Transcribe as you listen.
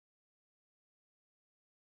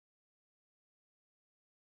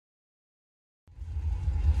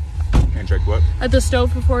And check what? At the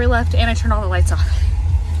stove before we left, and I turned all the lights off.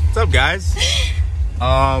 What's up, guys?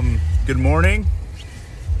 Good morning.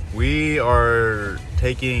 We are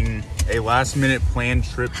taking a last-minute planned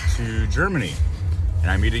trip to Germany,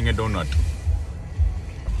 and I'm eating a donut.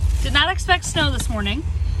 Did not expect snow this morning.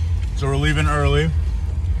 So we're leaving early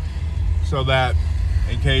so that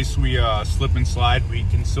in case we slip and slide, we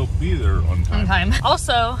can still be there on time.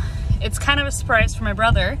 Also, it's kind of a surprise for my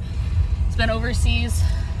brother. He's been overseas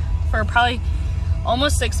for probably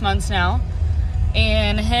almost 6 months now.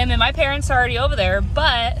 And him and my parents are already over there,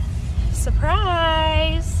 but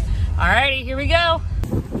surprise. Alrighty, here we go.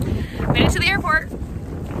 Made it to the airport.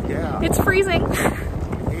 Yeah. It's freezing. I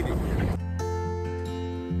hate it here.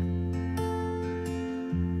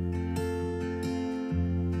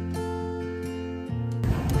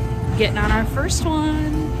 Getting on our first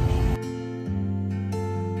one.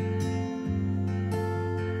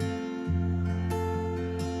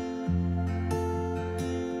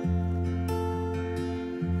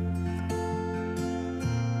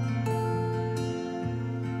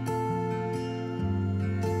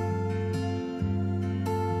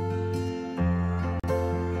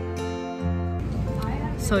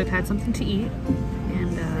 So we've had something to eat,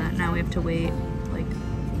 and now we have to wait like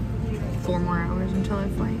 4 more hours until our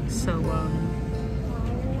flight. So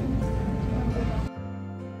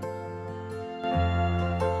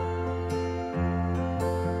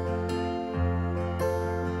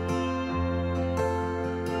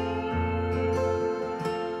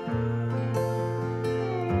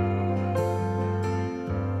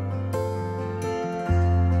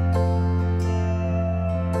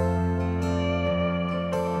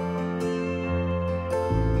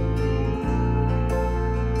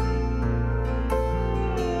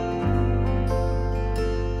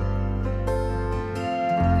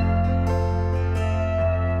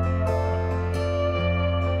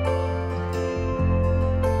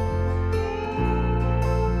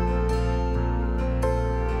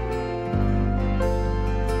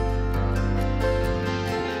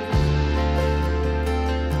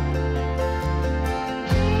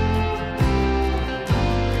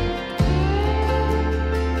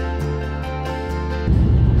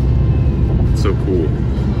So cool.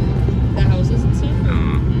 the houses and stuff.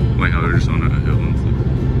 Like how they're just on a hill and stuff.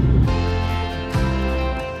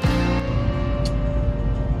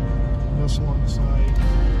 This one side.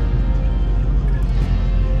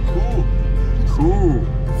 Cool. Cool.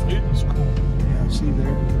 It is cool. Yeah, see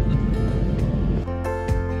there.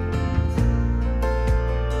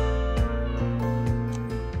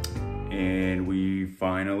 And we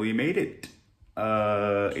finally made it.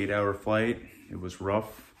 8-hour flight. It was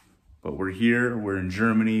rough. But we're here, we're in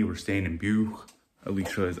Germany, we're staying in Buch.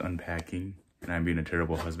 Alicia is unpacking, and I'm being a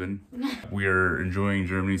terrible husband. We are enjoying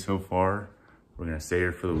Germany so far. We're gonna stay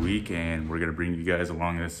here for the week, and we're gonna bring you guys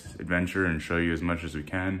along this adventure and show you as much as we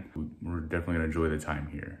can. We're definitely gonna enjoy the time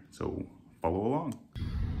here, so follow along.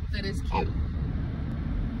 That is cute.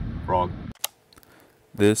 Frog.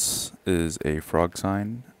 This is a frog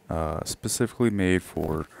sign, specifically made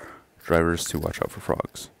for drivers to watch out for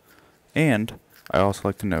frogs. And I also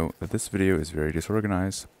like to note that this video is very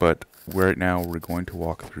disorganized, but right now we're going to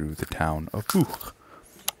walk through the town of Buch.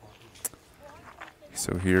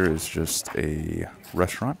 So here is just a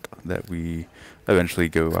restaurant that we eventually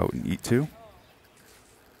go out and eat to.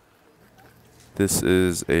 This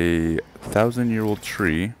is a 1,000-year-old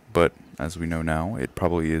tree, but as we know now, it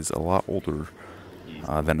probably is a lot older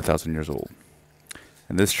than 1,000 years old.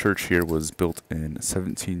 And this church here was built in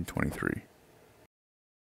 1723.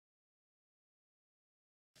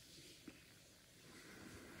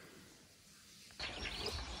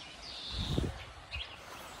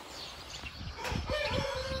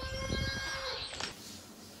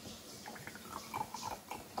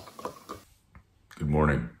 Good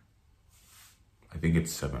morning. I think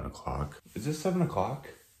it's 7 o'clock. Is this 7 o'clock?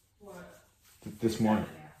 What? This morning?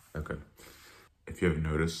 Okay. If you haven't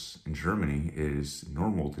noticed, in Germany, it is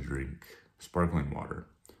normal to drink sparkling water.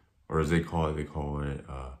 Or as they call it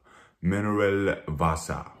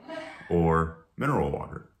Mineralwasser, or mineral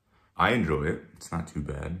water. I enjoy it. It's not too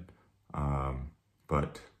bad.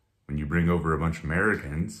 But when you bring over a bunch of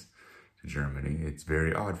Americans to Germany, it's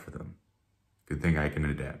very odd for them. Good thing I can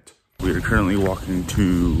adapt. We are currently walking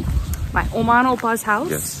to My Oma and Opa's house.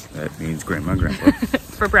 Yes, that means grandma and grandpa.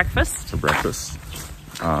 For breakfast. For breakfast.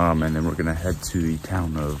 And then we're gonna head to the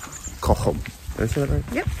town of Cochem. Did I say that right?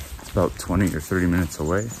 Yep. It's about 20 or 30 minutes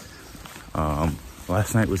away.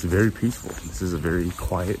 Last night was very peaceful. This is a very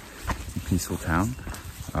quiet and peaceful town.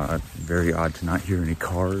 Very odd to not hear any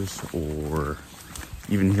cars or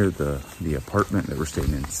even hear the apartment that we're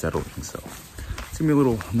staying in settling. So It's gonna be a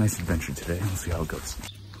little nice adventure today. We'll see how it goes.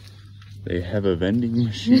 They have a vending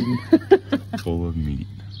machine full of meat.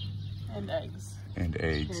 And eggs. And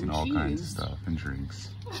eggs and all kinds of stuff and drinks.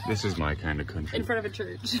 This is my kind of country. In front of a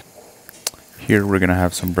church. Here we're gonna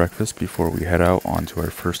have some breakfast before we head out onto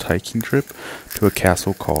our first hiking trip to a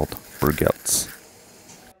castle called Koblenz.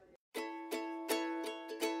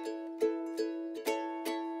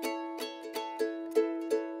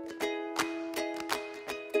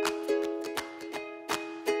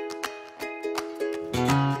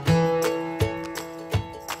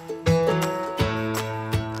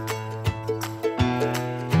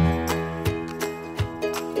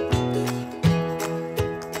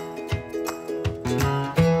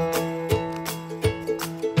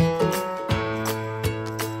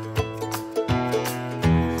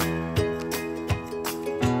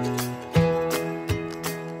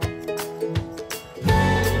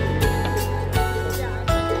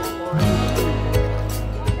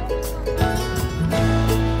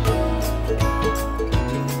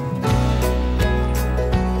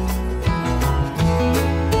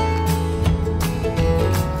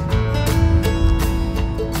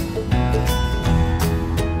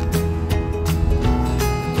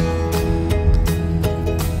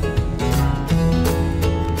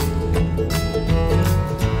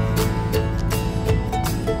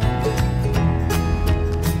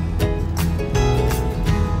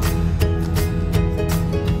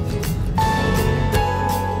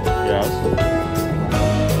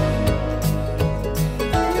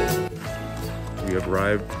 We have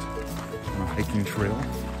arrived on a hiking trail,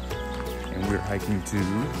 and we're hiking to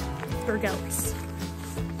Koblenz.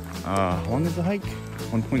 how long is the hike?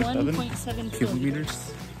 1.7 1.7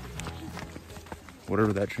 kilometers.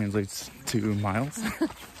 Whatever that translates to miles.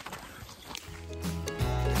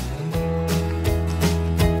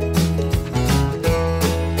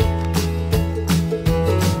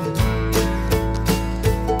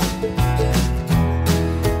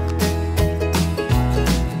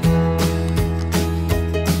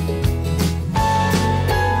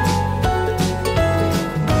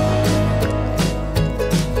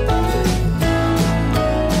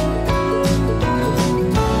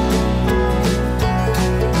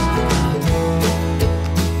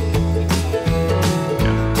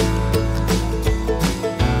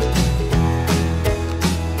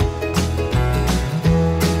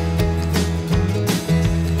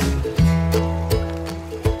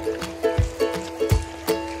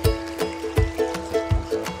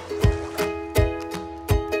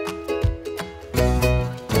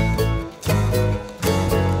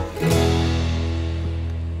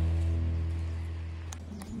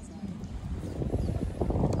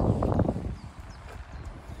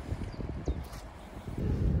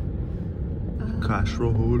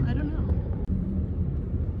 Kastellaun. I don't know.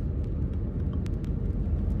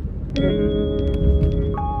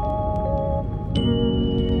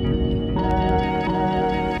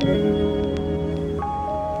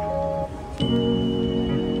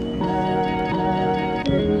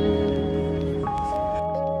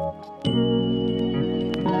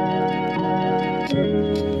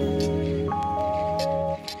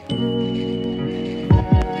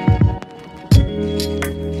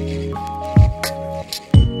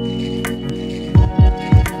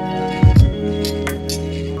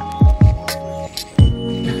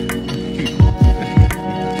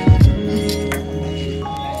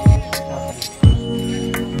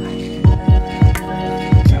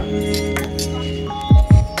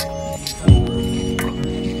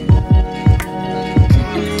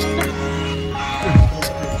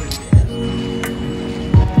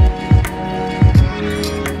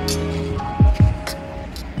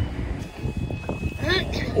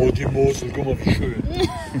 Oh, die Mosel, guck mal, wie schön.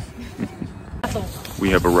 We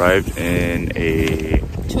have arrived in a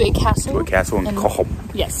castle in Cochem.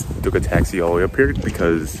 Yes. Took a taxi all the way up here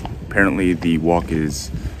because apparently the walk is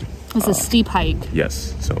It's a steep hike.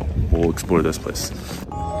 yes, so we'll explore this place.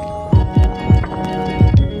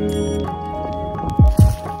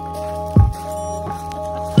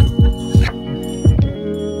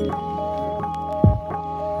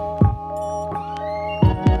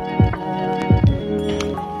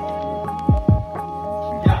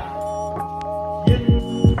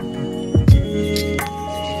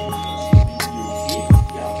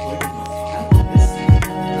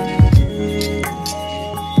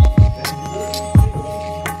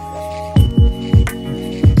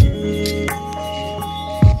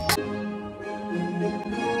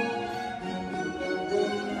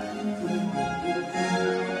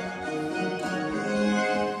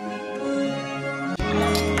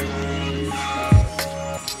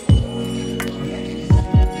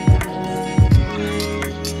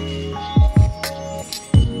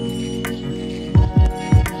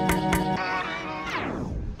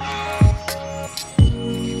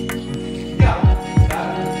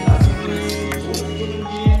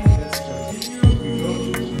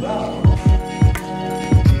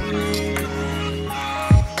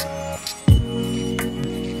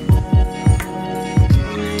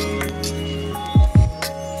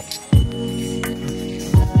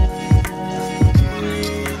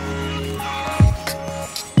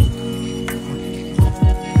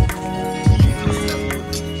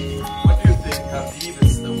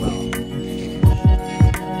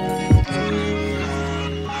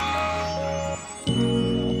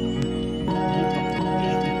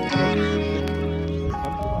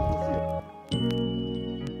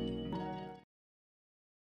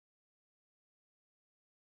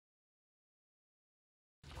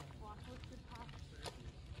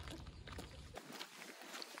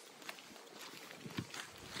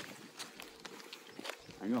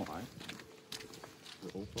 ain't gonna lie.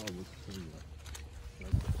 The old frog was pretty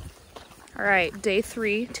All right, day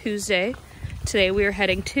 3, Tuesday. Today we are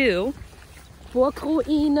heading to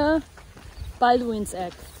Burgruine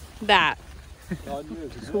Baldwinseck. That.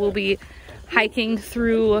 So we'll be hiking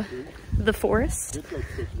through the forest.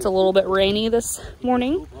 It's a little bit rainy this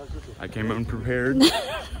morning. I came unprepared.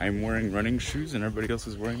 I'm wearing running shoes and everybody else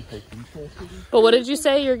is wearing hiking. But what did you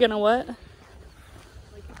say? You're gonna what?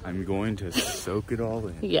 I'm going to soak it all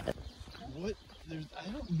in. Yeah. What? I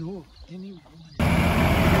don't know anyone.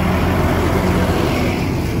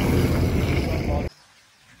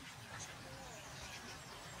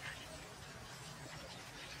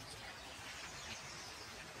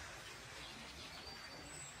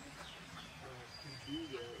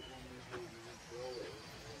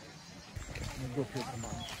 Go pick them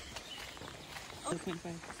up.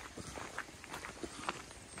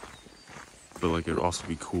 But like it would also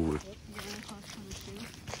be cool if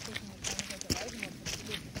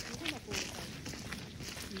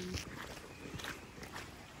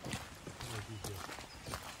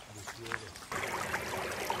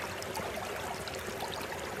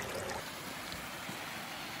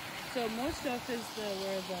So most stuff is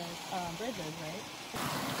where the bridge is, right?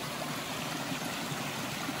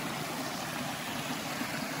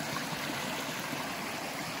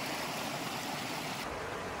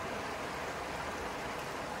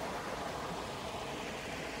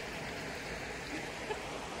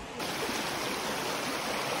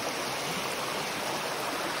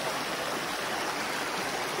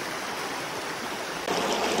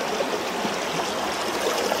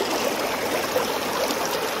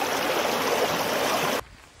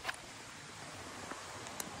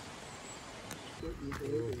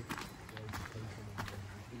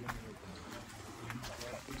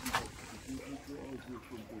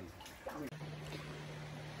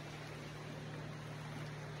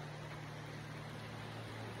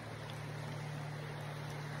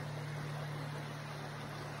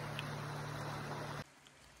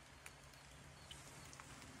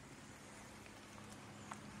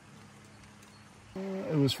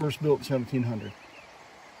 It was first built in 1700.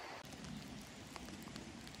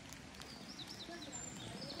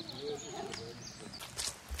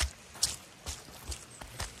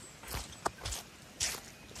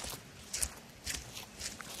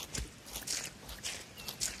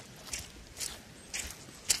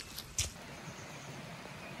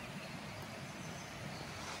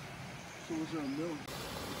 So was there a mill?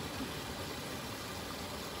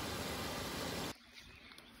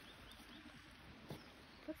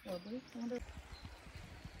 That's lovely. I wonder.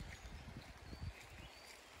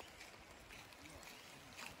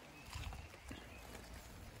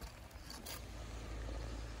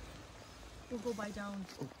 We'll go by down.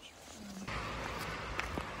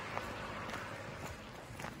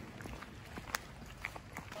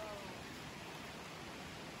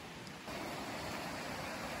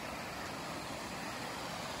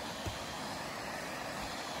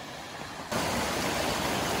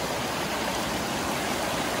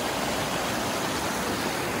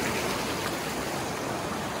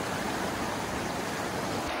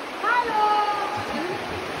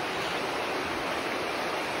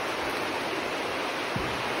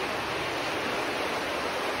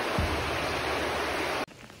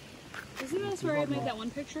 Isn't this where I made that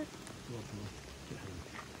one picture?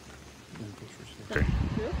 Okay.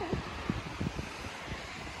 You're okay.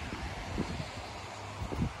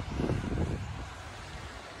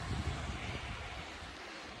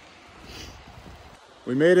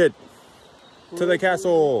 We made it to the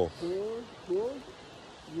castle.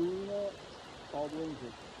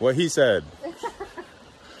 What he said.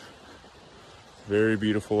 Very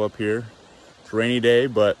beautiful up here. It's a rainy day,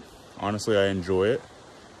 but honestly, I enjoy it.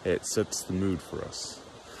 It sets the mood for us.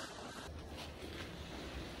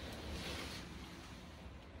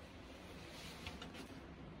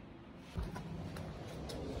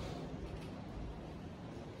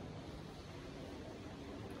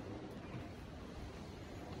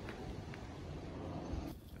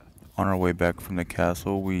 On our way back from the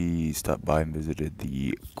castle, we stopped by and visited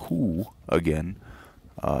the coup again.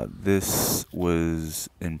 This was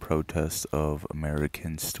in protest of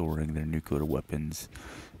Americans storing their nuclear weapons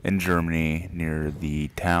in Germany near the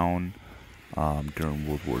town during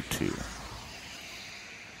World War II.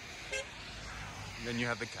 And then you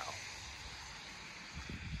have the cow.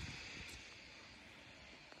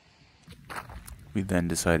 We then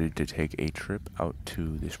decided to take a trip out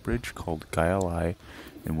to this bridge called Kastellaun,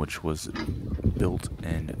 in which was built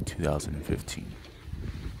in 2015.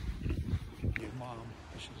 Your mom,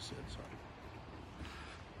 I should have said sorry.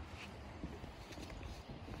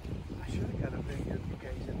 I should have got a video of you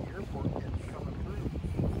guys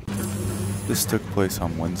This took place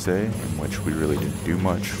on Wednesday, in which we really didn't do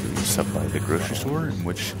much. We just stopped by the grocery store, in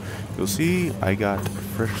which you'll see I got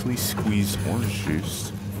freshly squeezed orange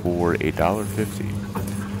juice for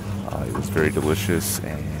 $1.50. It was very delicious,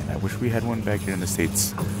 and I wish we had one back here in the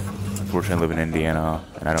States. Unfortunately, I live in Indiana,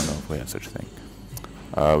 and I don't know if we have such a thing.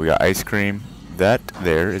 We got ice cream. That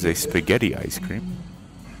there is a spaghetti ice cream.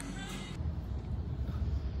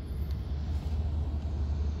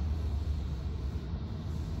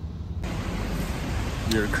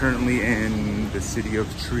 We are currently in the city of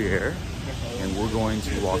Trier, and we're going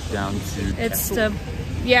to walk down to It's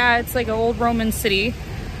like an old Roman city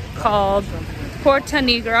called Porta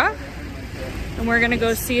Nigra, and we're gonna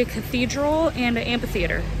go see a cathedral and an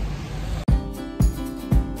amphitheater.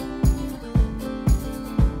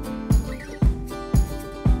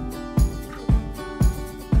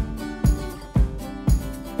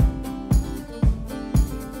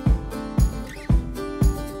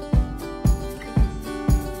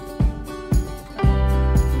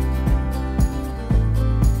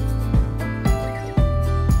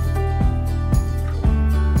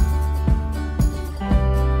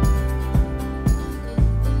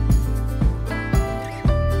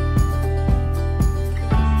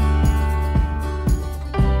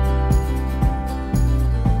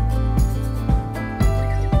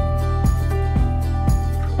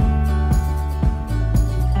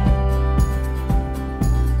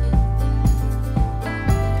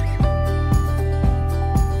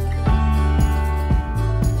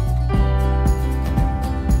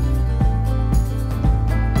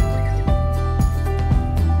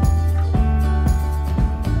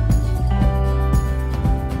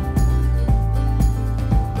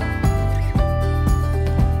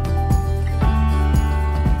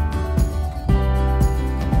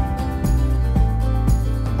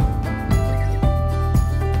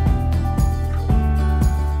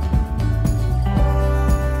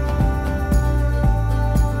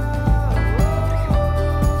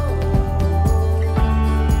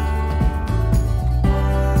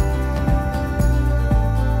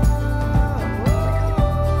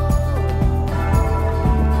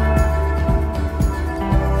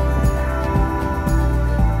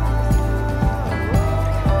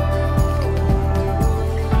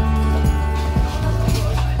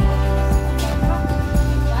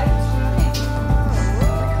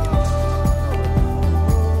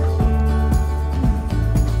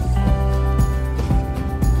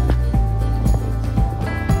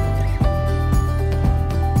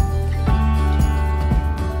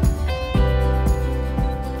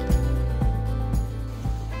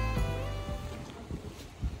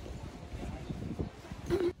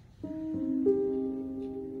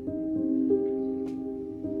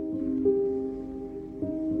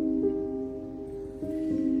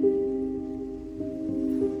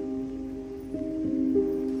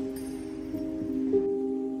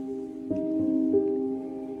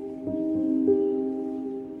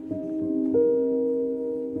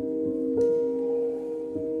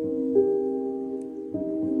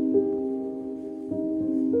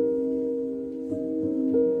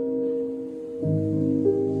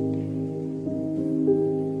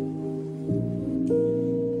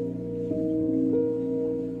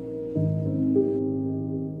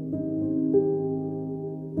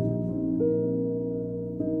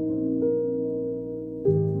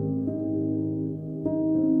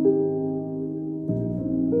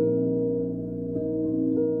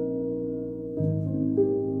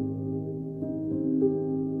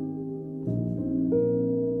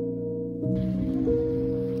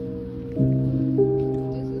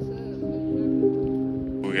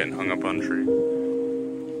 We're getting hung up on a tree.